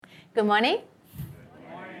Good morning. Good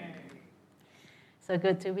morning. So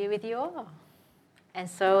good to be with you all. And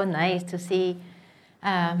so nice to see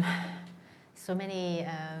so many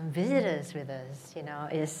visitors with us. You know,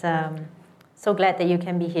 it's so glad that you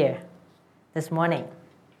can be here this morning.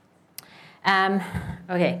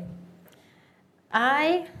 Okay.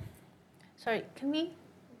 Sorry,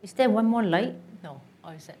 is there one more light? No,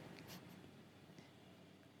 or is it?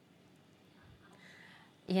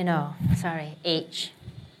 Sorry, age.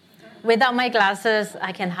 Without my glasses,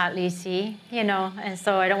 I can hardly see, and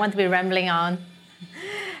so I don't want to be rambling on.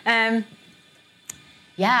 So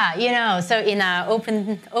in our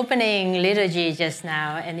opening liturgy just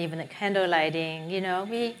now, and even the candle lighting,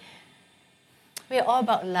 we're all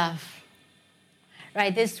about love,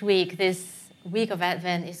 right? This week of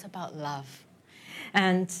Advent is about love.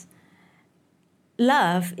 And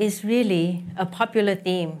love is really a popular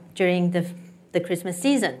theme during the Christmas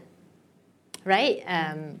season, right?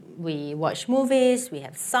 We watch movies, we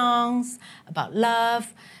have songs about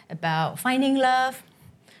love, about finding love,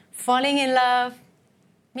 falling in love.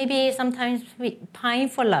 Maybe sometimes we pine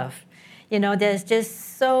for love. There's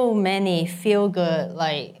just so many feel-good,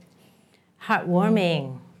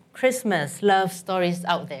 heartwarming Christmas love stories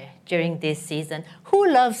out there during this season. Who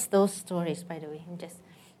loves those stories, by the way?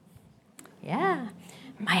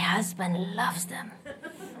 My husband loves them.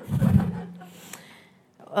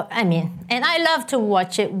 And I love to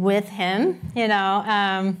watch it with him,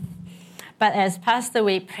 But as Pastor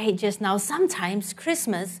Wade prayed just now, sometimes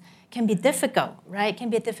Christmas can be difficult, right? It can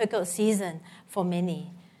be a difficult season for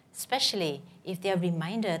many, especially if they're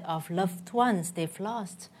reminded of loved ones they've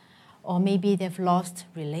lost, or maybe they've lost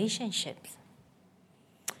relationships.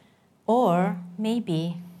 Or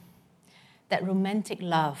maybe that romantic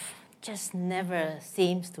love just never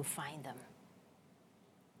seems to find them.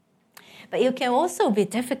 But it can also be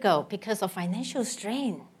difficult because of financial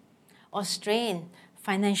strain or strained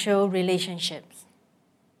financial relationships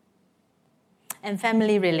and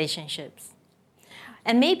family relationships.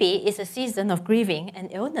 And maybe it's a season of grieving and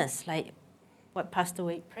illness, like what Pastor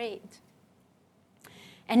Wade prayed.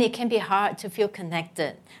 And it can be hard to feel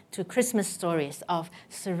connected to Christmas stories of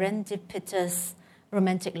serendipitous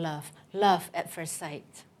romantic love, love at first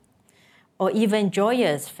sight, or even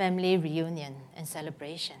joyous family reunion and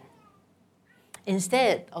celebration.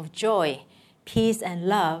 Instead of joy, peace, and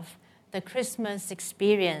love, the Christmas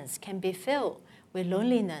experience can be filled with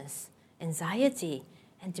loneliness, anxiety,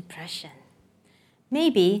 and depression.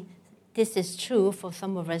 Maybe this is true for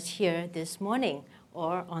some of us here this morning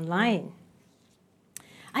or online.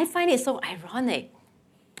 I find it so ironic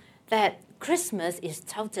that Christmas is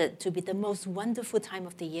touted to be the most wonderful time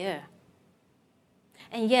of the year.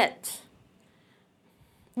 And yet,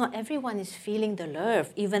 not everyone is feeling the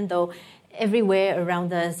love, even though everywhere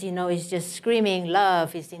around us, is just screaming,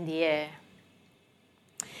 love is in the air.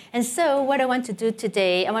 And so what I want to do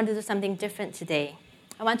today, I want to do something different today.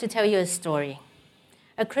 I want to tell you a story,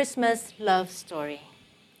 a Christmas love story.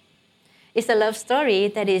 It's a love story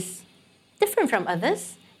that is different from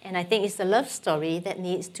others, and I think it's a love story that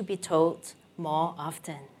needs to be told more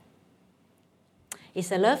often.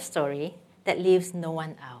 It's a love story that leaves no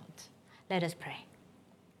one out. Let us pray.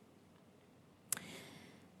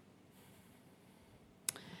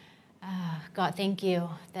 God, thank you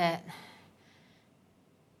that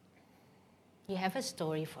you have a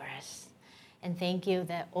story for us. And thank you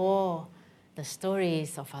that all the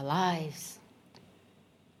stories of our lives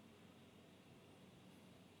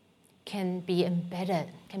can be embedded,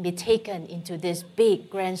 can be taken into this big,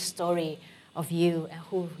 grand story of you and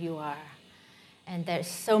who you are. And there's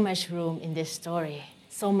so much room in this story,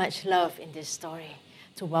 so much love in this story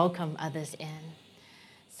to welcome others in.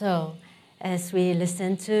 So as we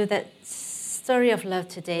listen to that story of love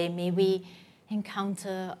today, may we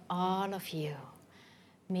encounter all of you.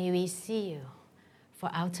 May we see you. For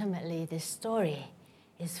ultimately, this story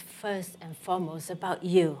is first and foremost about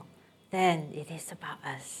you. Then it is about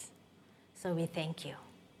us. So we thank you.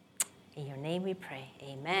 In your name we pray.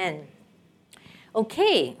 Amen.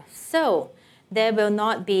 Okay, so there will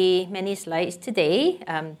not be many slides today.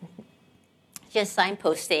 Just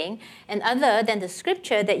signposting. And other than the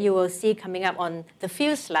scripture that you will see coming up on the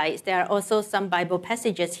few slides, there are also some Bible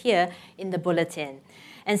passages here in the bulletin.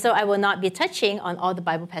 And so I will not be touching on all the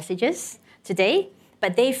Bible passages today,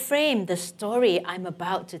 but they frame the story I'm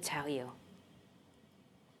about to tell you.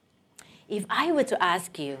 If I were to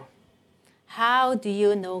ask you, how do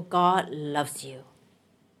you know God loves you?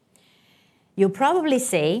 You'll probably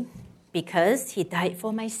say, because he died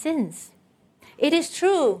for my sins. It is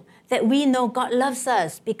true that we know God loves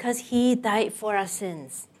us because he died for our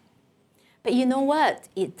sins. But you know what?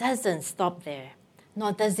 It doesn't stop there.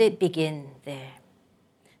 nor does it begin there.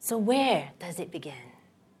 So where does it begin?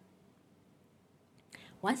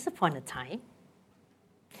 Once upon a time,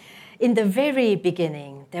 in the very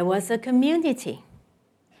beginning, there was a community.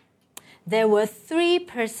 There were 3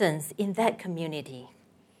 persons in that community.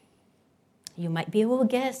 You might be able to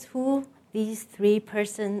guess who these 3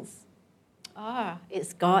 persons are.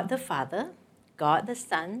 It's God the Father, God the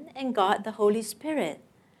Son, and God the Holy Spirit.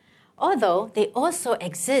 Although they also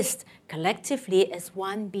exist collectively as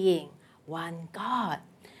one being, one God.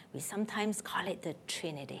 We sometimes call it the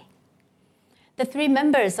Trinity. The 3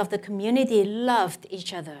 members of the community loved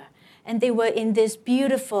each other, and they were in this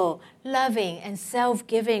beautiful, loving, and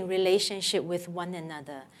self-giving relationship with one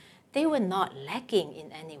another. They were not lacking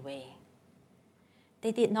in any way.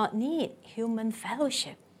 They did not need human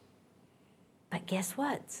fellowship. But guess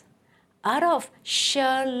what? Out of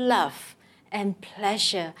sheer love and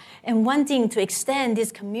pleasure and wanting to extend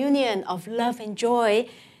this communion of love and joy,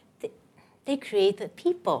 they created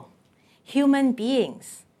people, human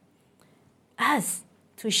beings, us,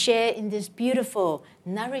 to share in this beautiful,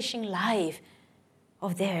 nourishing life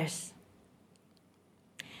of theirs.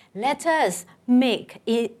 Let us make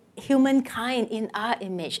humankind in our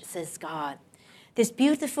image, says God. This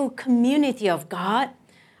beautiful community of God,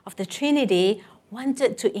 of the Trinity,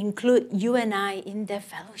 wanted to include you and I in their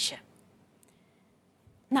fellowship.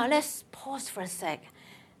 Now let's pause for a sec.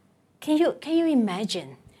 Can you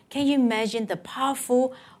imagine? Can you imagine the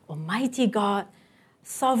powerful, almighty God,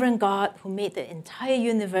 sovereign God who made the entire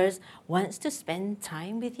universe wants to spend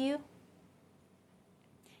time with you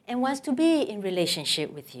and wants to be in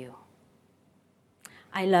relationship with you?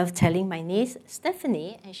 I love telling my niece,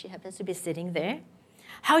 Stephanie, and she happens to be sitting there,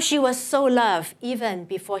 how she was so loved even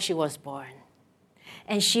before she was born.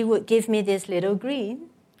 And she would give me this little grin.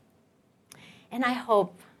 And I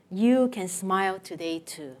hope you can smile today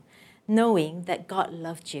too, knowing that God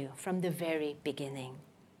loved you from the very beginning.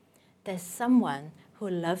 There's someone who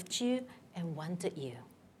loved you and wanted you,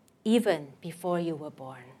 even before you were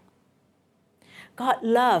born. God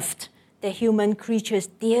loved the human creatures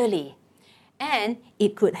dearly, and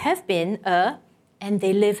it could have been and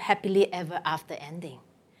they live happily ever after ending,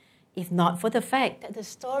 if not for the fact that the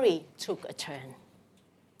story took a turn.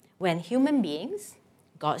 When human beings,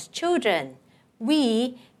 God's children,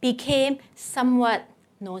 we became somewhat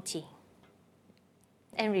naughty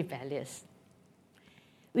and rebellious.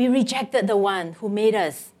 We rejected the one who made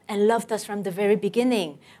us and loved us from the very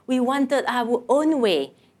beginning. We wanted our own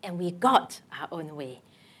way, and we got our own way,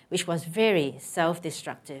 which was very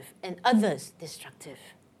self-destructive and others destructive.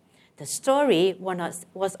 The story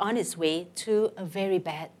was on its way to a very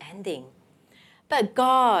bad ending. But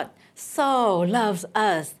God so loves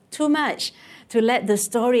us too much to let the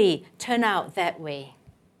story turn out that way.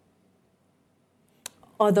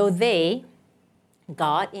 Although they,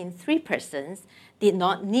 God in 3 persons, did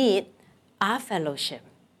not need our fellowship,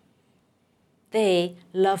 they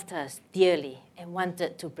loved us dearly and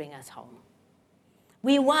wanted to bring us home.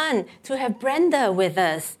 We want to have Brenda with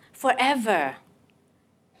us forever.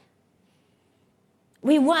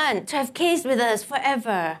 We want to have Case with us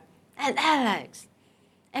forever, and Alex,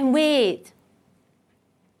 and Wade,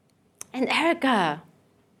 and Erica.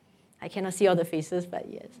 I cannot see all the faces,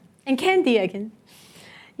 but yes. And Candy, I can.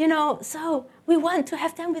 So we want to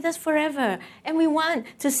have them with us forever, and we want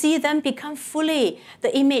to see them become fully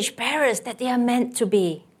the image bearers that they are meant to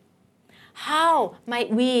be. How might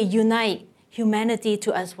we unite humanity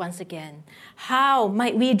to us once again? How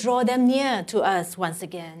might we draw them near to us once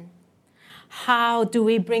again? How do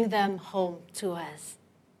we bring them home to us?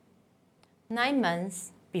 9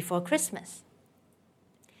 months before Christmas,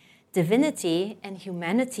 divinity and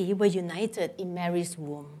humanity were united in Mary's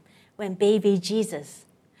womb when baby Jesus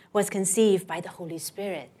was conceived by the Holy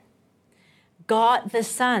Spirit. God the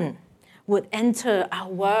Son would enter our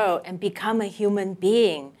world and become a human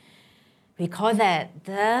being. We call that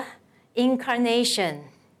the incarnation,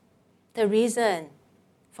 the reason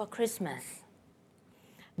for Christmas.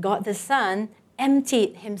 God the Son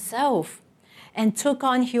emptied himself and took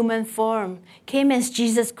on human form, came as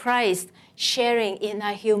Jesus Christ, sharing in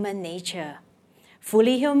our human nature.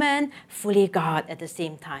 Fully human, fully God at the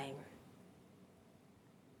same time.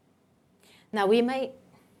 Now we might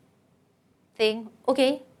think,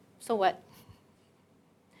 okay, so what?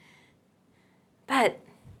 But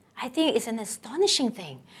I think it's an astonishing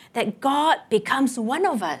thing that God becomes one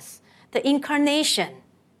of us, the incarnation.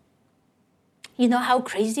 You know how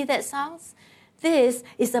crazy that sounds? This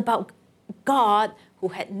is about God who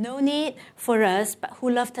had no need for us, but who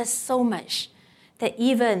loved us so much that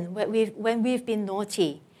even when we've been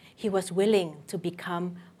naughty, he was willing to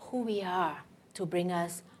become who we are to bring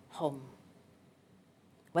us home.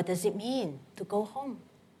 What does it mean to go home?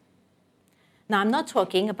 Now, I'm not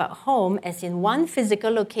talking about home as in one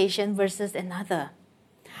physical location versus another.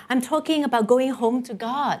 I'm talking about going home to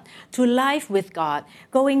God, to life with God,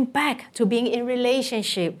 going back to being in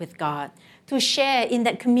relationship with God, to share in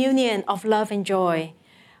that communion of love and joy.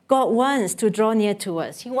 God wants to draw near to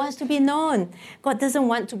us. He wants to be known. God doesn't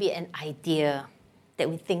want to be an idea that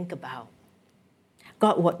we think about.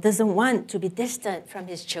 God doesn't want to be distant from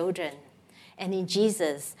his children. And in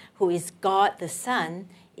Jesus, who is God the Son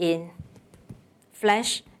in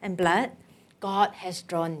flesh and blood, God has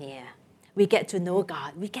drawn near. We get to know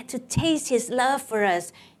God. We get to taste his love for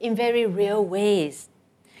us in very real ways.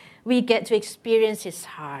 We get to experience his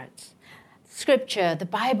heart. Scripture, the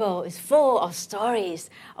Bible, is full of stories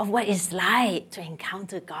of what it's like to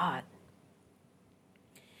encounter God.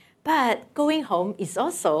 But going home is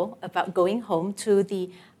also about going home to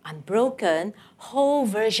the unbroken, whole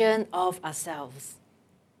version of ourselves.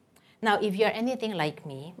 Now, if you're anything like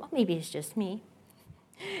me, or maybe it's just me,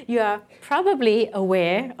 you are probably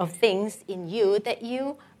aware of things in you that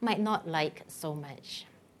you might not like so much.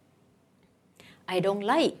 I don't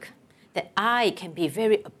like that I can be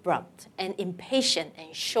very abrupt and impatient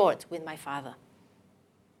and short with my father.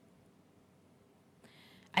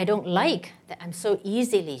 I don't like that I'm so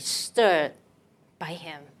easily stirred by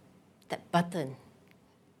him, that button.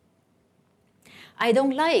 I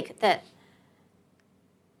don't like that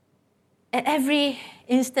at every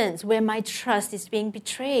instance where my trust is being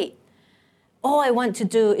betrayed, all I want to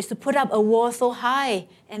do is to put up a wall so high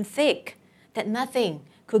and thick that nothing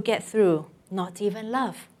could get through, not even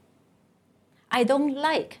love. I don't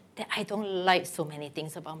like that I don't like so many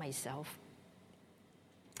things about myself.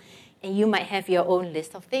 And you might have your own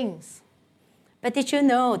list of things. But did you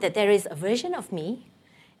know that there is a version of me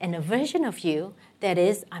and a version of you that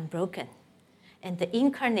is unbroken? And the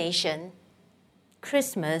incarnation,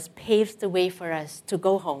 Christmas, paves the way for us to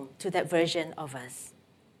go home to that version of us.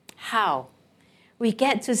 How? We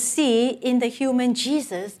get to see in the human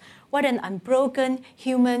Jesus what an unbroken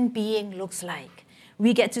human being looks like.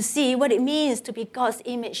 We get to see what it means to be God's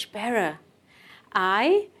image bearer.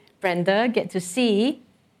 I, Brenda, get to see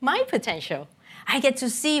my potential. I get to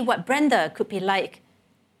see what Brenda could be like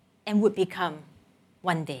and would become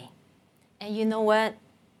one day. And you know what?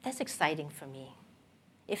 That's exciting for me.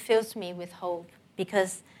 It fills me with hope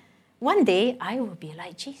because one day I will be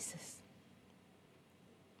like Jesus.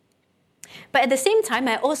 But at the same time,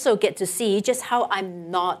 I also get to see just how I'm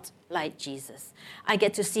not like Jesus. I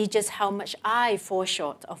get to see just how much I fall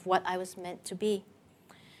short of what I was meant to be.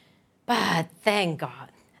 But thank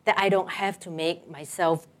God that I don't have to make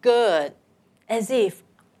myself good as if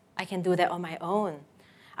I can do that on my own.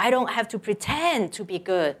 I don't have to pretend to be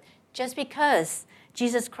good just because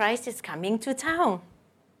Jesus Christ is coming to town.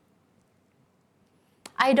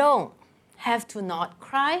 I don't have to not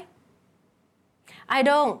cry. I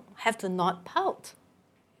don't have to not pout.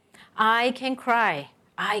 I can cry.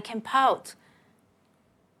 I can pout.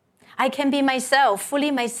 I can be myself,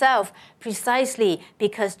 fully myself, precisely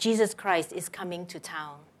because Jesus Christ is coming to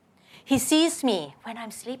town. He sees me when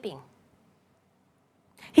I'm sleeping.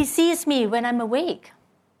 He sees me when I'm awake.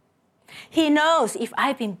 He knows if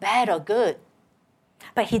I've been bad or good.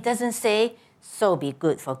 But he doesn't say, so be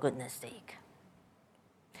good for goodness sake.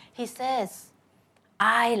 He says,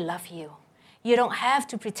 I love you. You don't have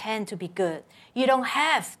to pretend to be good. You don't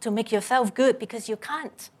have to make yourself good because you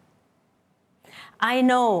can't. I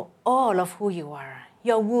know all of who you are,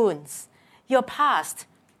 your wounds, your past,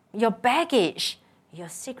 your baggage, your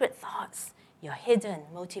secret thoughts, your hidden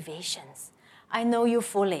motivations. I know you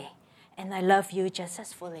fully, and I love you just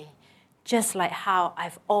as fully, just like how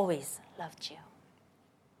I've always loved you.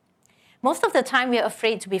 Most of the time, we are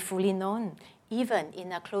afraid to be fully known, even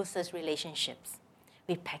in our closest relationships.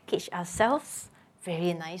 We package ourselves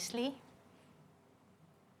very nicely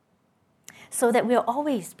so that we'll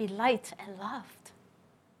always be liked and loved.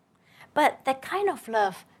 But that kind of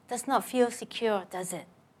love does not feel secure, does it?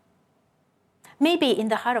 Maybe in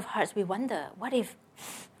the heart of hearts, we wonder, what if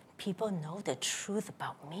people know the truth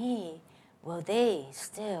about me? Will they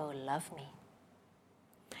still love me?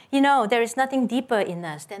 You know, there is nothing deeper in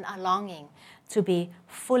us than our longing to be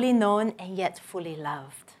fully known and yet fully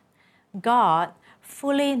loved. God,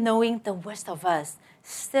 fully knowing the worst of us,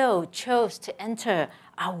 still chose to enter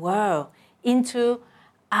our world, into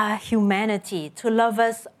our humanity, to love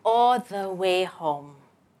us all the way home.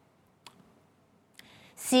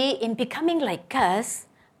 See, in becoming like us,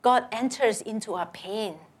 God enters into our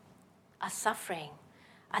pain, our suffering,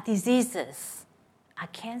 our diseases, our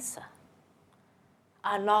cancer,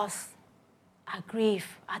 our loss, our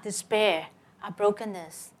grief, our despair, our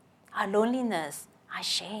brokenness, our loneliness,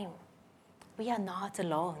 ashamed. We are not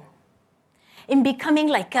alone. In becoming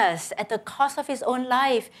like us, at the cost of his own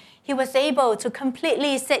life, he was able to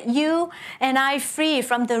completely set you and I free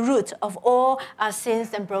from the root of all our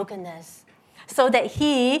sins and brokenness, so that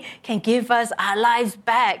he can give us our lives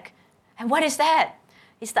back. And what is that?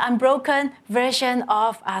 It's the unbroken version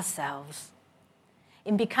of ourselves.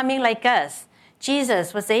 In becoming like us,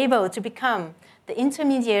 Jesus was able to become the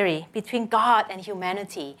intermediary between God and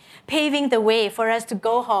humanity, paving the way for us to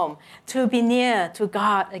go home, to be near to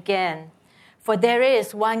God again. For there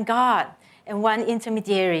is one God and one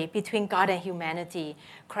intermediary between God and humanity,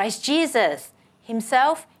 Christ Jesus,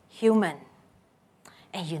 himself human.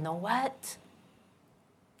 And you know what?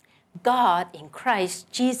 God in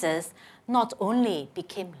Christ Jesus not only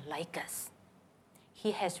became like us,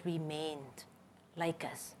 he has remained like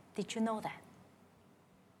us. Did you know that?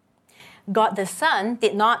 God the Son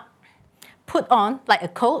did not put on like a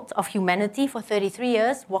coat of humanity for 33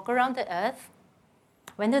 years, walk around the earth,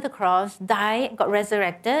 went to the cross, died, got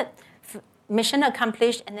resurrected, mission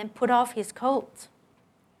accomplished, and then put off his coat.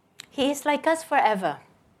 He is like us forever.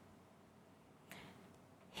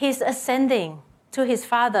 His ascending to his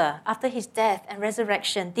Father after his death and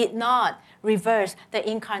resurrection did not reverse the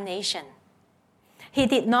incarnation. He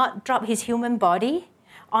did not drop his human body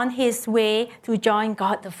on his way to join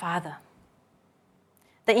God the Father.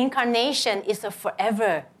 The incarnation is a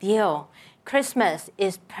forever deal. Christmas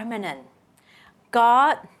is permanent.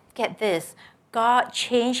 God, get this, God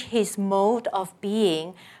changed his mode of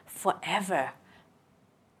being forever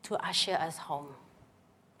to usher us home.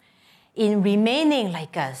 In remaining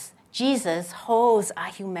like us, Jesus holds our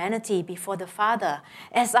humanity before the Father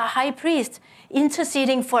as our high priest,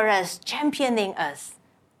 interceding for us, championing us.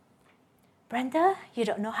 Brenda, you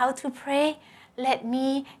don't know how to pray? Let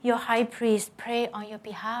me, your high priest, pray on your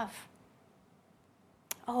behalf.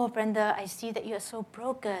 Oh, Brenda, I see that you are so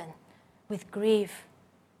broken with grief.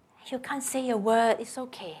 You can't say a word. It's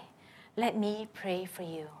okay. Let me pray for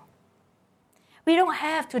you. We don't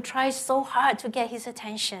have to try so hard to get his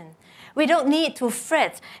attention. We don't need to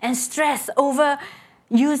fret and stress over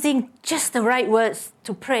using just the right words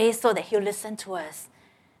to pray so that he'll listen to us.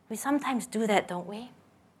 We sometimes do that, don't we?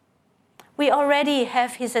 We already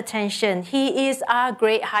have his attention. He is our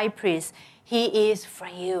great high priest. He is for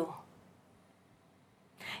you.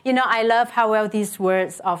 You know, I love how well these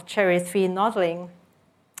words of Cherry-Tree Nordling,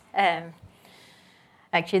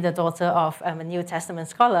 actually the daughter of a New Testament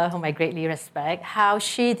scholar whom I greatly respect, how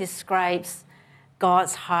she describes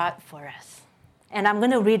God's heart for us. And I'm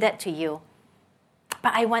going to read that to you.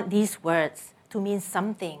 But I want these words to mean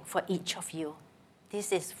something for each of you.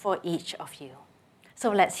 This is for each of you. So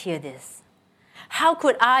let's hear this. How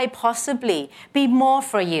could I possibly be more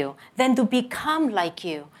for you than to become like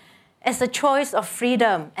you as a choice of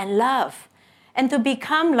freedom and love, and to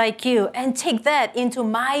become like you and take that into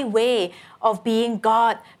my way of being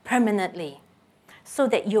God permanently, so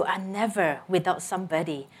that you are never without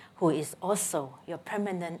somebody who is also your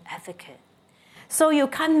permanent advocate. So you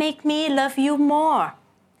can't make me love you more.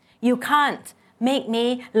 You can't make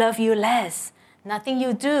me love you less. Nothing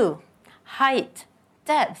you do, height,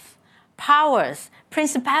 depth, powers,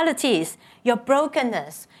 principalities, your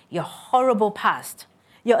brokenness, your horrible past,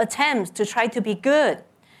 your attempts to try to be good,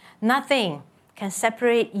 nothing can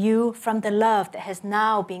separate you from the love that has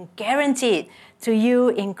now been guaranteed to you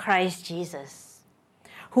in Christ Jesus,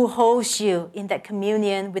 who holds you in that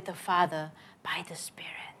communion with the Father by the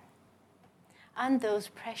Spirit. Aren't those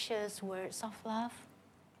precious words of love?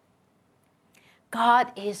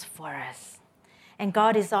 God is for us, and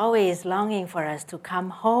God is always longing for us to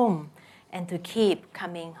come home and to keep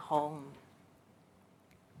coming home.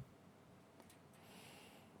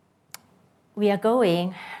 We are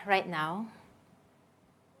going right now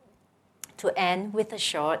to end with a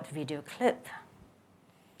short video clip.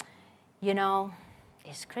 You know,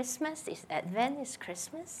 it's Christmas, it's Advent, it's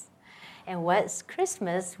Christmas. And what's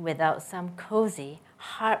Christmas without some cozy,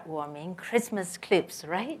 heartwarming Christmas clips,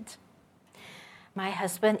 right? My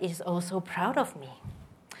husband is also proud of me.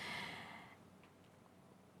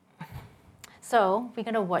 So we're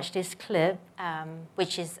going to watch this clip,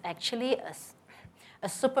 which is actually a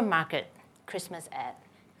supermarket Christmas ad.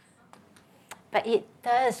 But it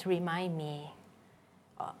does remind me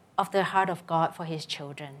of the heart of God for his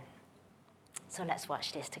children. So let's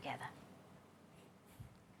watch this together.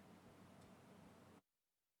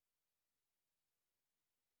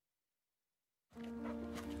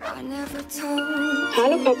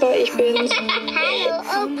 Hallo Papa, ich bin's. Hallo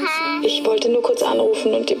Opa. Ich wollte nur kurz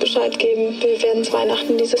anrufen und dir Bescheid geben. Wir werden es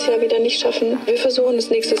Weihnachten dieses Jahr wieder nicht schaffen. Wir versuchen es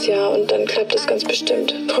nächstes Jahr und dann klappt es ganz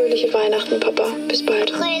bestimmt. Fröhliche Weihnachten, Papa. Bis bald.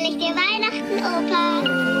 Fröhliche Weihnachten, Opa.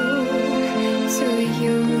 To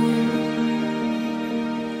you.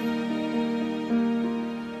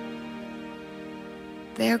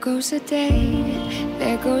 There goes a day,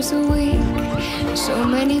 there goes a week. So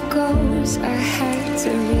many goals I had to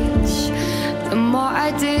reach. The more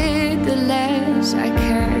I did, the less I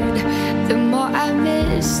cared. The more I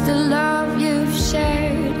missed the love you've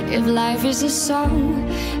shared. If life is a song,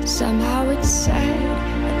 somehow it's sad.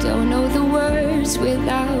 I don't know the words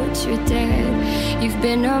without your dad. You've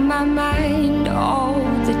been on my mind all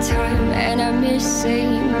the time, and I'm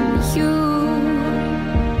missing you.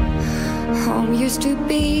 Home used to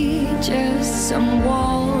be just some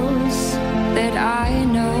walls that I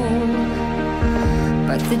know,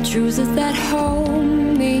 but the truth is that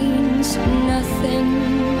home means nothing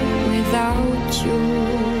without you.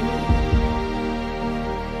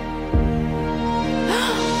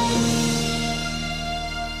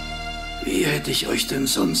 Wie hätte ich euch denn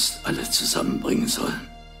sonst alle zusammenbringen sollen?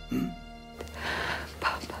 Hm?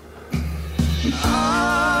 Papa.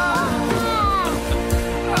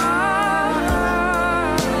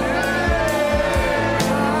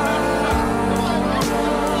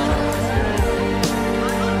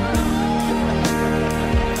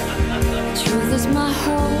 Truth is my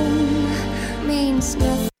home means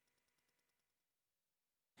nothing.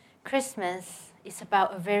 Christmas is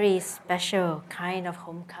about a very special kind of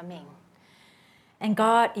homecoming. And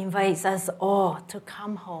God invites us all to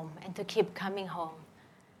come home and to keep coming home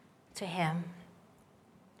to Him.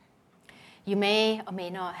 You may or may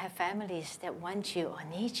not have families that want you or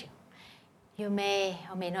need you. You may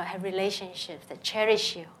or may not have relationships that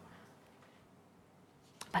cherish you.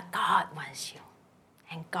 But God wants you.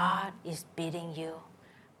 And God is bidding you,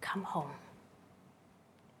 come home.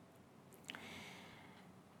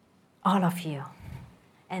 All of you.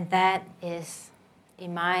 And that is,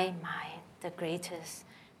 in my mind, the greatest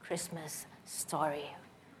Christmas story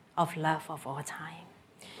of love of all time.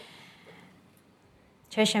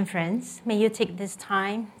 Church and friends, may you take this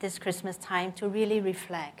time, this Christmas time, to really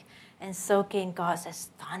reflect and soak in God's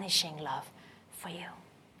astonishing love for you.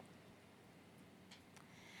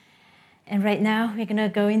 And right now, we're going to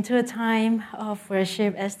go into a time of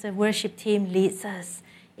worship as the worship team leads us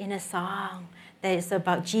in a song that is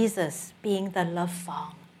about Jesus being the love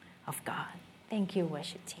song of God. Thank you,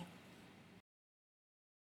 worship team.